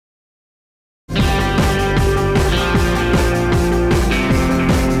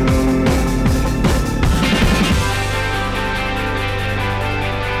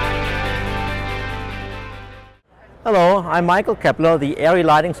I'm Michael Keppler, the ARRI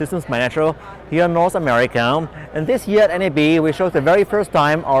Lighting Systems Manager here in North America. And this year at NAB we showed the very first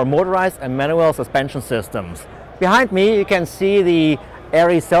time our motorized and manual suspension systems. Behind me you can see the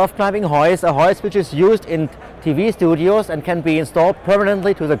ARRI self-climbing hoist, a hoist which is used in TV studios and can be installed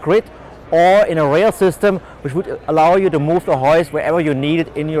permanently to the grid or in a rail system which would allow you to move the hoist wherever you need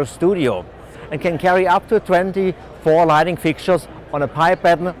it in your studio, and can carry up to 24 lighting fixtures on a pipe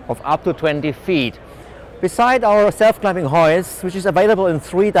pattern of up to 20 feet. Beside our self-climbing hoist, which is available in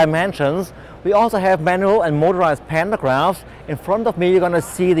 3 dimensions, we also have manual and motorized pantographs. In front of me you're going to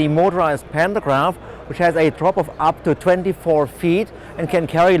see the motorized pantograph, which has a drop of up to 24 feet and can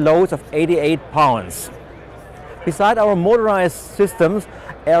carry loads of 88 pounds. Beside our motorized systems,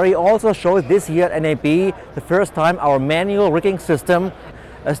 ARRI also showed this year at NAB the first time our manual rigging system,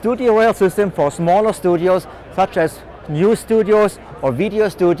 a studio rail system for smaller studios such as news studios or video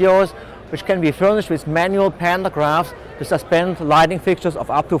studios, which can be furnished with manual pantographs to suspend lighting fixtures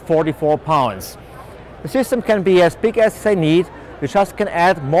of up to 44 pounds. The system can be as big as they need. You just can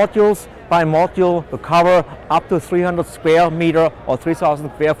add modules by module to cover up to 300 square meter or 3,000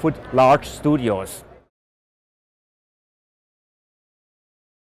 square foot large studios.